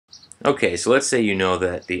Okay, so let's say you know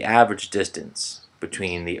that the average distance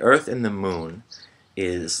between the Earth and the Moon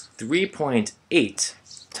is 3.8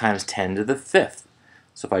 times 10 to the fifth.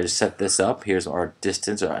 So if I just set this up, here's our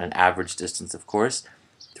distance, or an average distance, of course,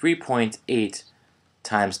 3.8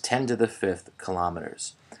 times 10 to the fifth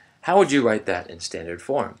kilometers. How would you write that in standard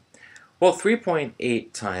form? Well,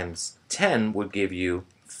 3.8 times 10 would give you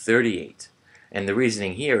 38. And the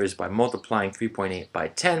reasoning here is by multiplying 3.8 by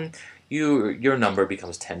 10, your number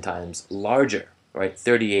becomes 10 times larger, right?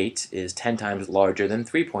 38 is 10 times larger than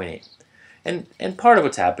 3.8. And part of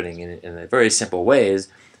what's happening in a very simple way is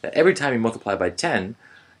that every time you multiply by 10,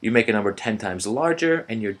 you make a number 10 times larger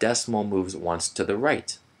and your decimal moves once to the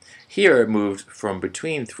right. Here it moved from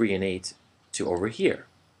between 3 and 8 to over here,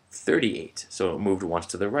 38. So it moved once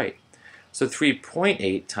to the right. So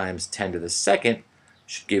 3.8 times 10 to the second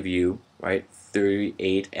should give you, right,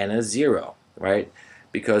 38 and a 0, right?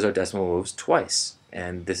 Because our decimal moves twice,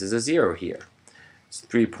 and this is a 0 here. So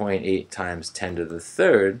 3.8 times 10 to the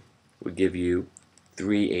third would give you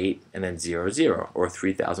 38 and then 0, 0, or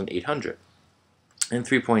 3,800. And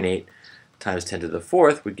 3.8 times 10 to the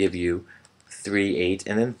fourth would give you 38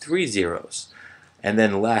 and then 3 zeros. And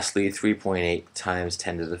then lastly, 3.8 times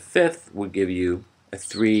 10 to the fifth would give you a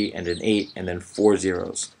 3 and an 8 and then 4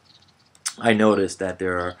 zeros. I noticed that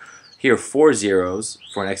there are here 4 zeros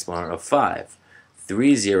for an exponent of 5,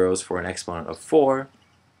 3 zeros for an exponent of 4,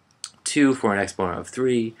 2 for an exponent of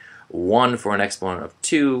 3, 1 for an exponent of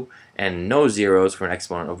 2, and no zeros for an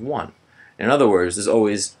exponent of 1. In other words, there's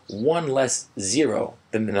always one less zero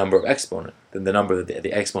than the number of exponent, than the number that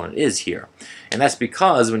the exponent is here. And that's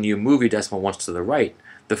because when you move your decimal once to the right,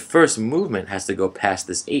 the first movement has to go past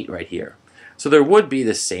this 8 right here. So there would be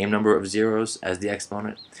the same number of zeros as the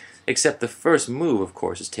exponent, except the first move, of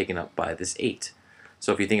course, is taken up by this 8.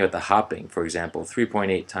 So if you think about the hopping, for example,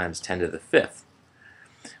 3.8 times 10 to the fifth.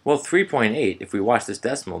 Well, 3.8, if we watch this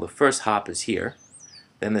decimal, the first hop is here,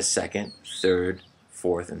 then the second, third,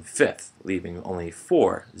 fourth, and fifth, leaving only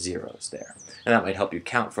 4 zeros there. And that might help you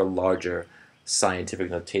count for larger scientific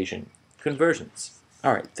notation conversions.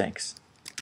 All right, thanks.